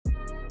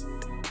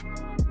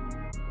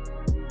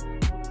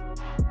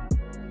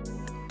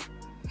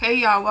Hey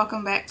y'all,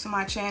 welcome back to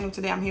my channel.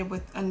 Today I'm here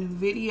with a new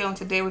video, and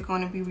today we're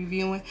going to be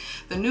reviewing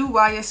the new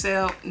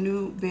YSL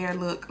New Bare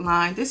Look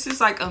line. This is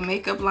like a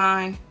makeup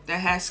line that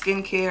has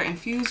skincare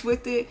infused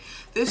with it.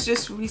 This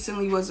just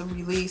recently was a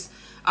release.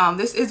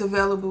 This is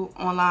available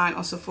online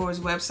on Sephora's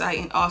website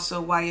and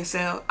also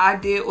YSL. I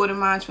did order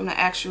mine from the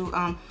actual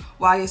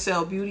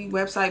YSL Beauty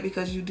website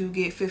because you do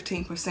get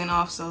 15%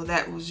 off, so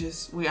that was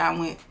just where I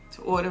went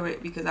to order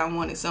it because I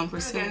wanted some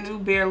percent. The New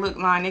Bare Look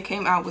line, they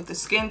came out with the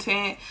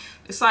SkinTint.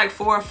 It's like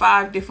 4 or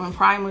 5 different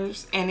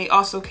primers, and they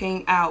also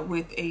came out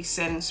with a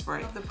setting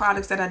spray. The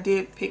products that I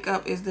did pick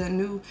up is the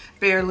New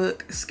Bare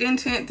Look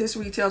SkinTint. This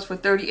retails for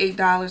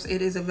 $38.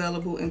 It is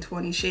available in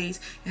 20 shades.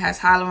 It has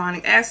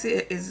hyaluronic acid.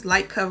 It is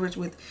light coverage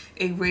with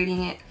a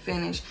radiant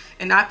finish.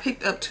 And I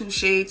picked up 2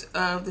 shades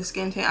of the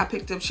SkinTint. I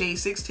picked up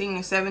shades 16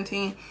 and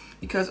 17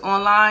 because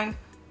online,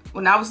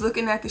 when I was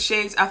looking at the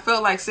shades, I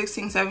felt like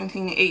 16,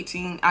 17, and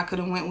 18 I could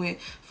have went with.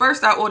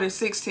 First I ordered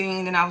 16,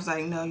 and then I was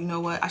like, no, you know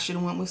what? I should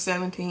have went with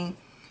 17.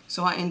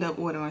 So I ended up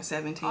ordering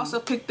 17. Also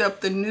picked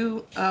up the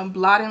new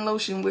blotting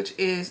lotion, which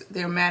is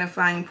their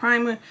mattifying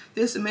primer.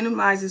 This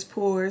minimizes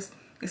pores.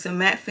 It's a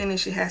matte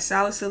finish. It has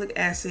salicylic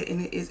acid,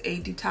 and it is a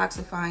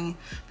detoxifying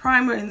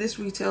primer, and this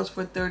retails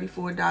for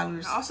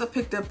 $34. I also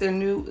picked up their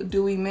new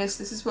dewy mist.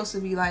 This is supposed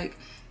to be like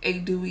a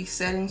dewy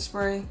setting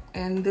spray,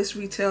 and this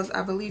retails,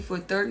 I believe, for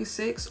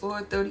 $36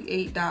 or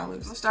 $38.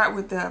 I'll start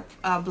with the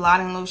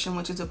blotting lotion,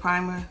 which is a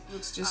primer.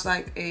 Looks just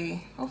like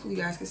a, hopefully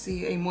you guys can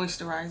see, a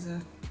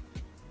moisturizer.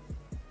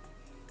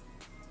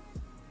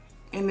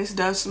 And this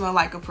does smell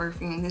like a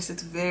perfume. This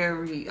is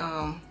very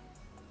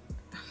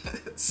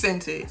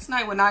scented. Last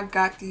night when I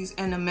got these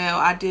in the mail,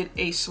 I did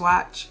a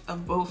swatch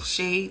of both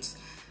shades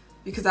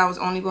because I was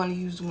only going to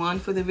use one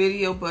for the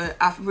video, but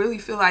I really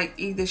feel like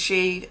either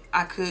shade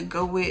I could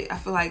go with. I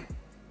feel like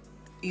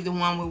either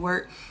one would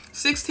work.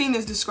 16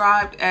 is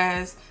described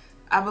as,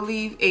 I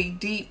believe, a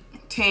deep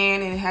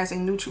tan, and it has a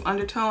neutral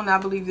undertone. I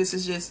believe this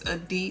is just a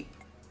deep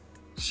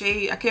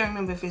shade. I can't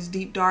remember if it's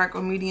deep dark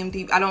or medium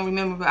deep. I don't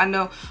remember, but I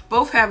know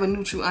both have a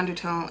neutral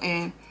undertone,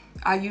 and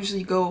I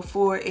usually go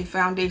for a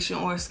foundation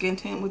or a skin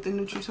tint with the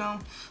neutral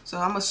tone. So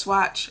I'm gonna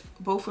swatch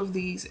both of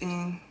these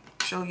and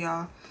show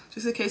y'all,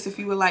 just in case if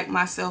you were like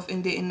myself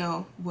and didn't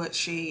know what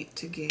shade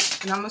to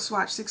get. And I'm gonna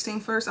swatch 16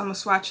 first. I'm gonna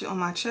swatch it on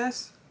my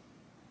chest.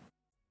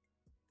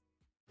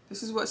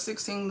 This is what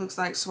 16 looks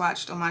like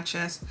swatched on my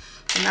chest.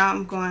 So now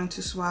I'm going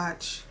to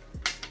swatch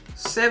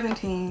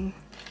 17.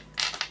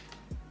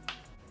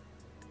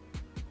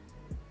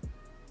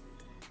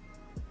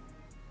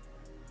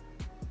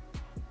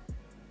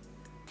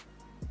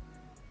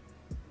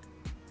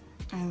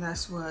 And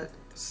that's what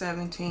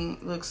 17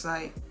 looks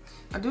like.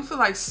 I do feel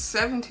like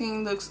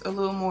 17 looks a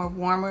little more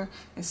warmer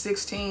and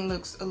 16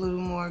 looks a little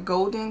more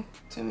golden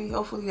to me.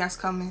 Hopefully that's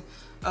coming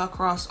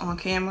across on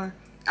camera.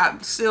 I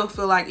still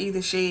feel like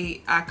either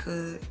shade I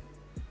could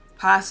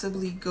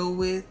possibly go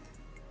with,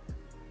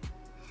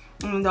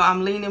 even though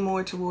I'm leaning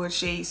more towards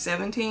shade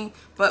 17.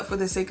 But for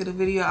the sake of the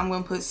video, I'm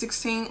going to put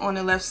 16 on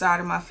the left side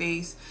of my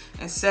face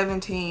and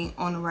 17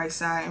 on the right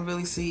side and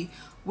really see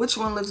which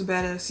one looks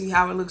better, see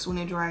how it looks when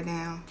it dry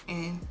down,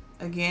 and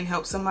again,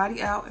 help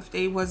somebody out if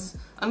they was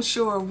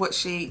unsure of what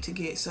shade to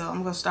get. So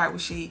I'm going to start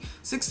with shade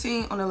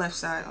 16 on the left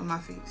side of my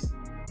face.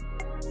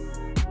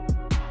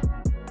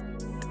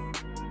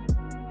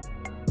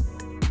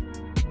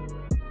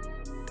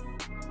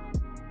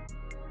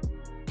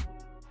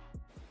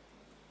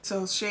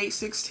 So shade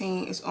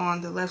 16 is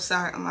on the left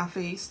side of my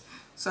face.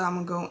 So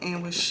I'm going to go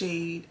in with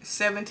shade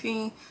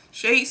 17.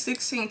 Shade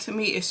 16 to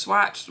me is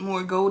swatched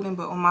more golden,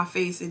 but on my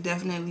face it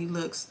definitely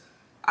looks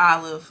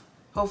olive.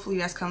 Hopefully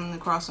that's coming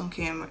across on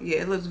camera.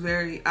 Yeah, it looks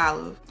very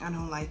olive. I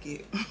don't like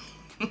it.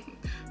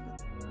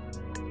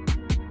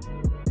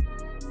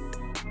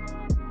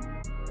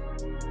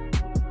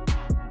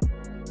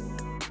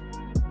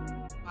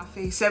 My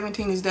face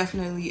 17 is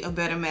definitely a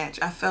better match.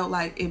 I felt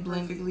like it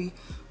blended perfectly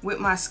with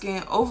my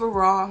skin.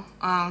 Overall,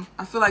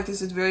 I feel like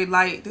this is very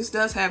light. This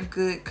does have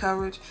good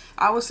coverage.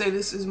 I would say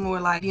this is more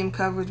like medium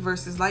coverage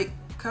versus light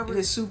coverage.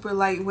 It is super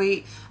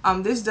lightweight.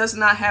 This does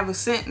not have a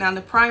scent. Now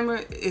the primer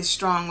is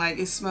strong, like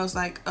it smells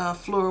like a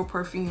floral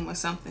perfume or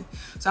something.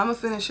 So I'm gonna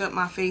finish up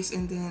my face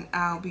and then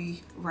I'll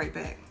be right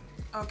back.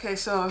 Okay,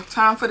 so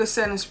time for the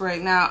setting spray.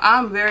 Now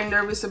I'm very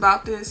nervous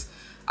about this.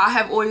 I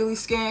have oily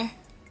skin,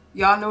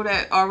 y'all know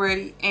that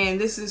already, and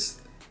this is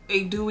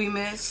a dewy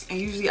mist, and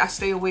usually I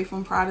stay away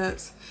from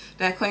products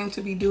that claim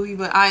to be dewy,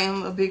 but I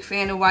am a big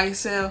fan of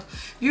YSL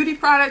beauty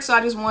products, so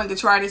I just wanted to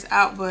try this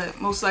out, but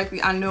most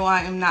likely I know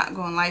I am not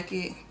gonna like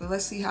it. But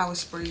let's see how it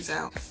sprays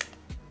out.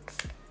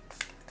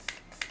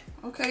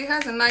 Okay, it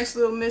has a nice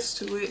little mist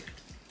to it.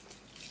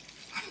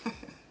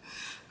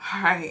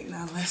 Alright,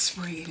 now let's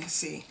spray it and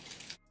see.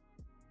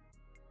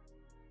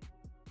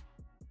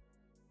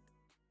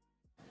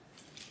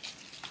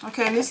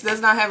 Okay, and this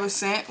does not have a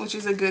scent, which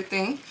is a good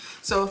thing.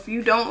 So if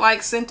you don't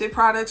like scented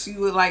products, you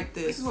would like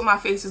this. This is what my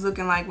face is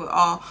looking like with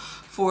all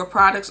 4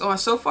 products on.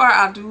 So far,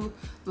 I do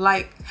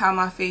like how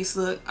my face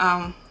look.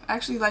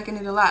 Actually liking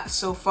it a lot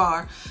so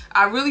far.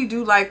 I really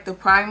do like the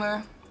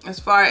primer as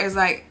far as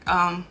like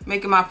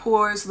making my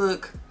pores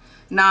look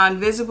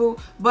non-visible.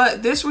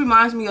 But this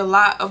reminds me a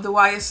lot of the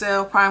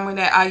YSL primer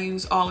that I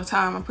use all the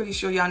time. I'm pretty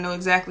sure y'all know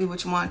exactly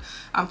which one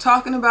I'm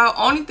talking about.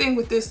 Only thing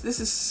with this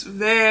is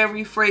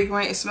very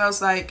fragrant. It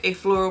smells like a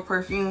floral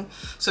perfume,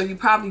 so you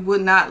probably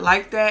would not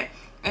like that.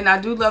 And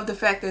I do love the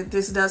fact that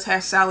this does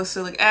have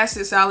salicylic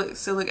acid.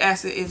 Salicylic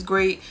acid is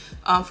great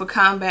for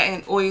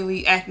combating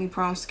oily, acne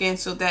prone skin,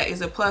 so that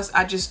is a plus.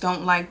 I just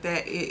don't like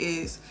that it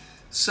is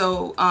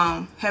so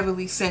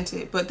heavily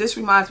scented. But this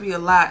reminds me a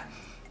lot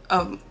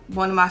of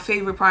one of my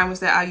favorite primers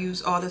that I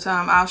use all the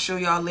time. I'll show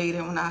y'all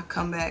later when I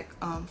come back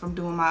from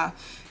doing my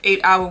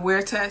 8-hour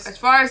wear test. As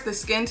far as the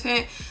skin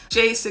tint,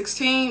 shade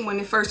 16, when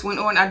it first went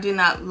on, I did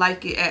not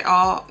like it at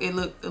all. It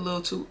looked a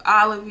little too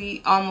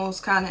olivey,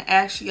 almost kind of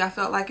ashy. I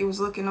felt like it was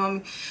looking on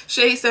me.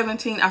 Shade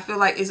 17, I feel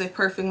like is a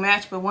perfect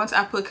match, but once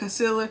I put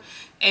concealer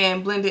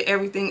and blended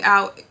everything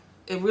out,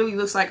 it really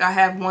looks like I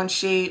have one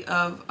shade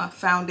of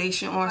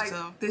foundation on.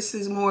 So this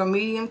is more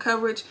medium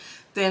coverage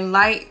than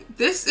light.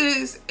 This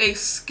is a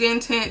skin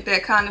tint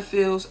that kind of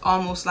feels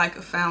almost like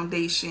a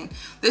foundation.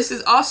 This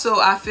is also,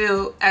 I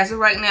feel, as of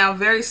right now,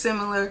 very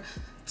similar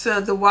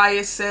to the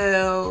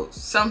YSL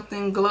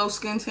something glow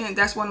skin tint.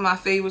 That's one of my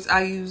favorites.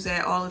 I use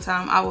that all the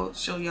time. I will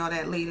show y'all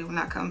that later when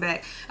I come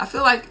back. I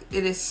feel like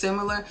it is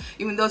similar,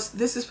 even though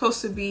this is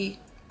supposed to be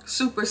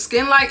super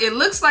skin-like. It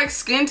looks like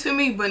skin to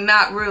me, but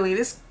not really.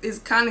 This is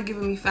kind of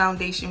giving me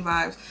foundation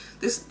vibes.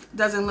 This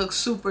doesn't look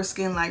super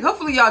skin-like.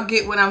 Hopefully y'all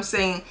get what I'm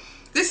saying.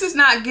 This is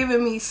not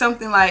giving me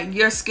something like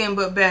your skin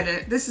but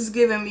better. This is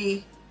giving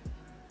me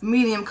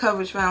medium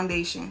coverage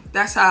foundation.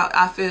 That's how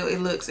I feel it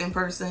looks in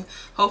person.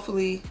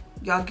 Hopefully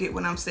y'all get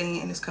what I'm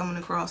saying and it's coming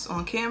across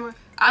on camera.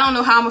 I don't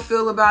know how I'm gonna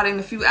feel about it in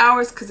a few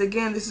hours, because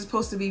again, this is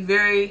supposed to be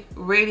very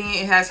radiant.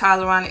 It has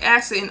hyaluronic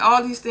acid and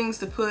all these things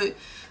to put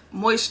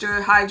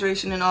moisture,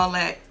 hydration, and all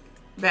that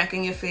back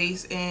in your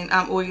face. And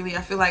I'm oily.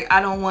 I feel like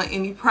I don't want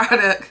any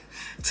product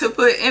to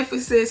put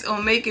emphasis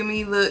on making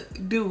me look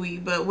dewy,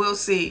 but we'll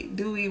see.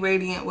 Dewy,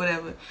 radiant,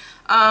 whatever.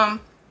 The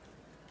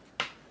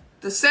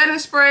setting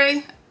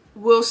spray,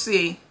 we'll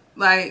see.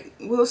 Like,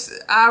 we'll see.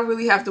 I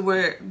really have to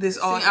wear this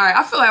all. All right,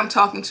 I feel like I'm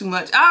talking too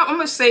much. I'm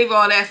gonna save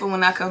all that for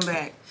when I come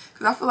back,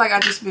 because I feel like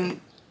I've just been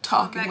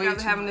talking way too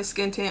much. Having the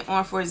skin tint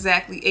on for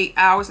exactly 8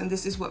 hours, and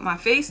this is what my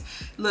face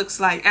looks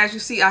like. As you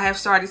see, I have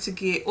started to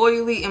get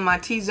oily in my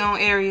T-zone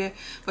area,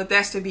 but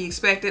that's to be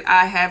expected.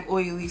 I have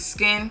oily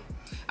skin.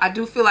 I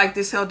do feel like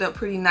this held up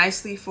pretty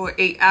nicely for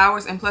 8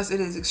 hours, and plus it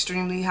is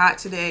extremely hot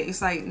today.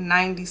 It's like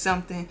 90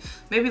 something,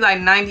 maybe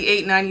like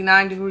 98,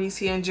 99 degrees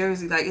here in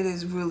Jersey. Like, it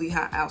is really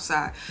hot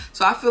outside.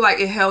 So I feel like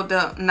it held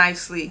up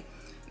nicely.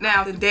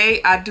 Now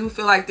today, I do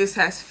feel like this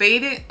has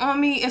faded on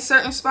me in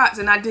certain spots,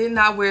 and I did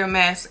not wear a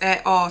mask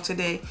at all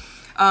today.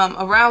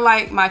 Around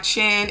like my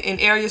chin and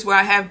areas where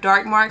I have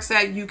dark marks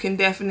at, you can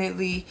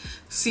definitely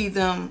see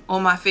them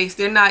on my face.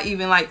 They're not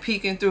even like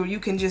peeking through. You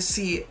can just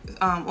see it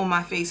on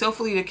my face.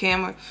 Hopefully the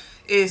camera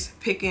is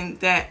picking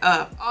that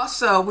up.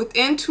 Also,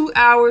 within 2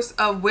 hours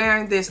of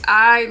wearing this,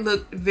 I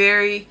looked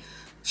very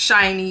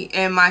shiny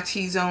in my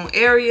T-zone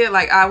area.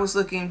 Like, I was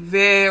looking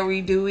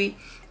very dewy.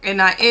 And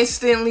I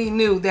instantly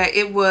knew that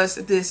it was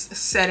this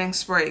setting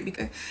spray,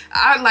 because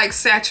I like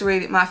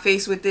saturated my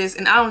face with this,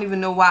 and I don't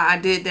even know why I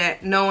did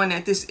that, knowing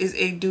that this is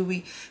a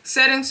dewy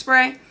setting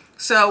spray.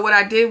 So what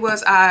I did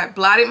was I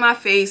blotted my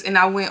face and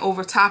I went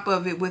over top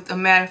of it with a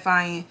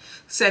mattifying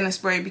setting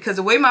spray, because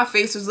the way my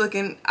face was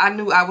looking, I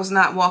knew I was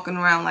not walking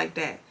around like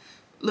that,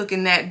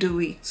 looking that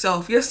dewy. So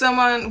if you're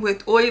someone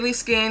with oily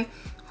skin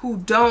who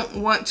don't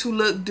want to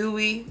look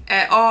dewy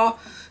at all,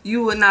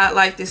 you would not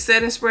like this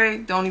setting spray.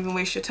 Don't even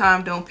waste your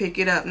time. Don't pick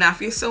it up. Now,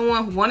 if you're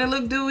someone who want to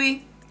look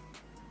dewy,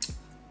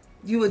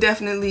 you would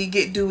definitely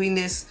get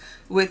dewiness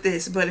with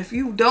this. But if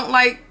you don't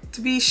like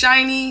to be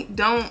shiny,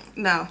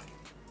 no.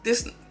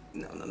 This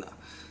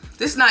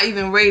is not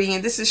even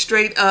radiant. This is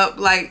straight up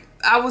like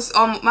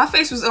my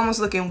face was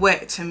almost looking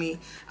wet to me.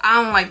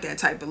 I don't like that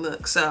type of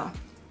look. So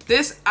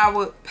this I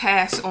would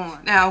pass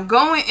on. Now,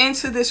 going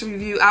into this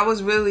review, I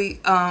was really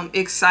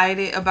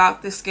excited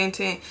about the skin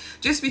tint,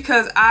 just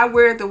because I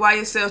wear the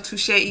YSL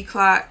Touche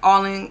Eclat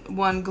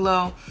all-in-one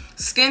glow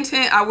skin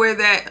tint. I wear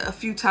that a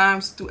few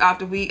times throughout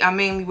the week. I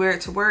mainly wear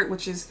it to work,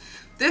 which is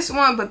this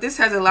one, but this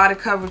has a lot of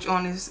coverage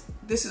on this.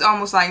 This is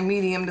almost like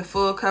medium to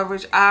full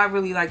coverage. I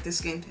really like this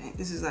skin tint.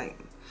 This is like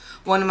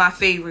one of my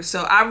favorites.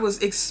 So I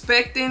was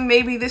expecting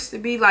maybe this to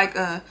be like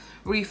a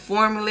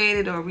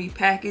reformulated or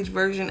repackaged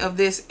version of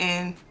this,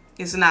 and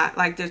it's not.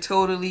 Like, they're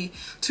totally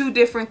two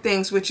different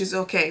things, which is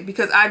okay,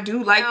 because I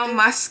do like this.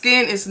 My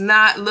skin is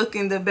not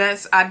looking the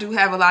best. I do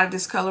have a lot of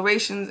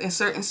discolorations in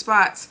certain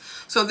spots,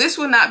 so this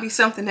would not be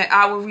something that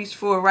I would reach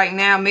for right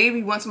now.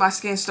 Maybe once my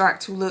skin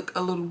starts to look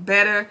a little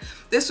better,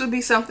 this would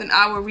be something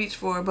I would reach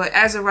for, but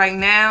as of right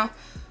now,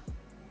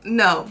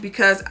 no,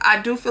 because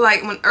I do feel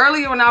like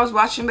earlier when I was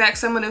watching back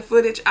some of the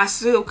footage, I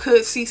still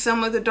could see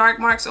some of the dark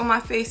marks on my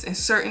face in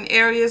certain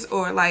areas,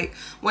 or like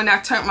when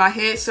I turned my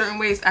head certain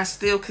ways, I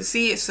still could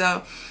see it.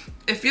 So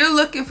if you're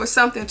looking for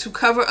something to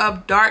cover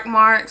up dark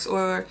marks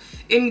or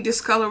any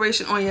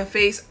discoloration on your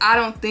face, I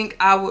don't think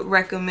I would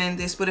recommend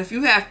this. But if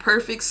you have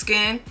perfect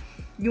skin,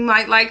 you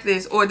might like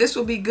this, or this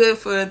will be good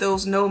for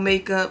those no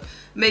makeup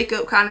kind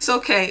of. It's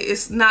okay.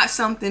 It's not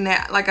something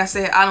that, like I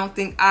said, I don't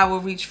think I will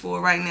reach for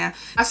right now.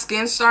 My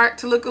skin start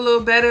to look a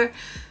little better.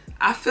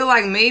 I feel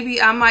like maybe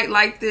I might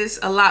like this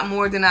a lot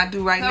more than I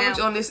do right now. Coverage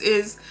on this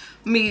is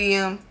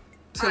medium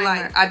to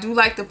light. I do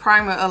like the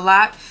primer a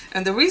lot,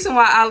 and the reason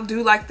why I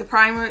do like the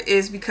primer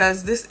is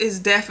because this is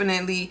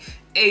definitely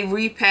a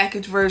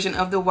repackaged version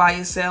of the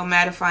YSL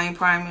mattifying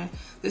primer.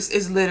 This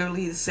is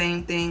literally the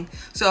same thing.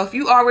 So if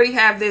you already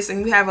have this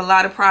and you have a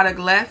lot of product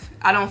left,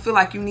 I don't feel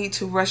like you need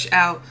to rush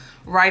out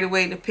right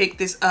away to pick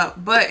this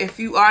up. But if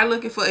you are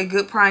looking for a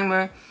good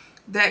primer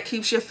that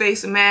keeps your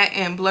face matte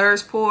and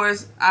blurs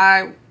pores,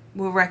 I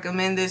will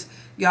recommend this.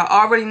 Y'all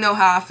already know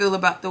how I feel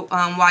about the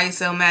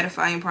YSL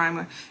mattifying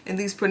primer, and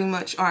these pretty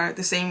much are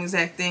the same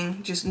exact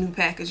thing, just new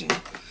packaging.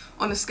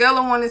 On a scale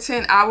of 1 to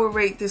 10, I would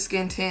rate this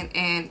SkinTint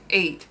an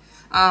 8.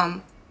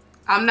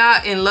 I'm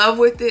not in love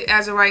with it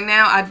as of right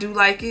now. I do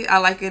like it. I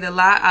like it a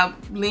lot. I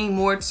lean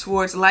more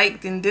towards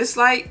like than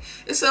dislike.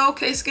 It's an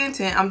okay skin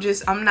tint.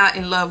 I'm not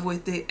in love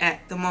with it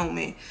at the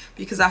moment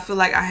because I feel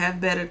like I have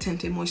better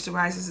tinted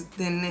moisturizers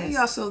than this.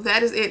 Yeah, so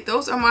that is it.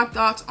 Those are my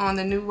thoughts on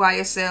the new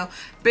YSL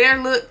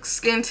Bare Look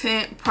Skin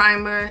Tint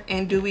Primer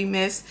and Dewy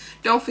Mist.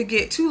 Don't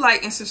forget to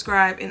like and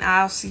subscribe, and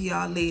I'll see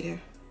y'all later.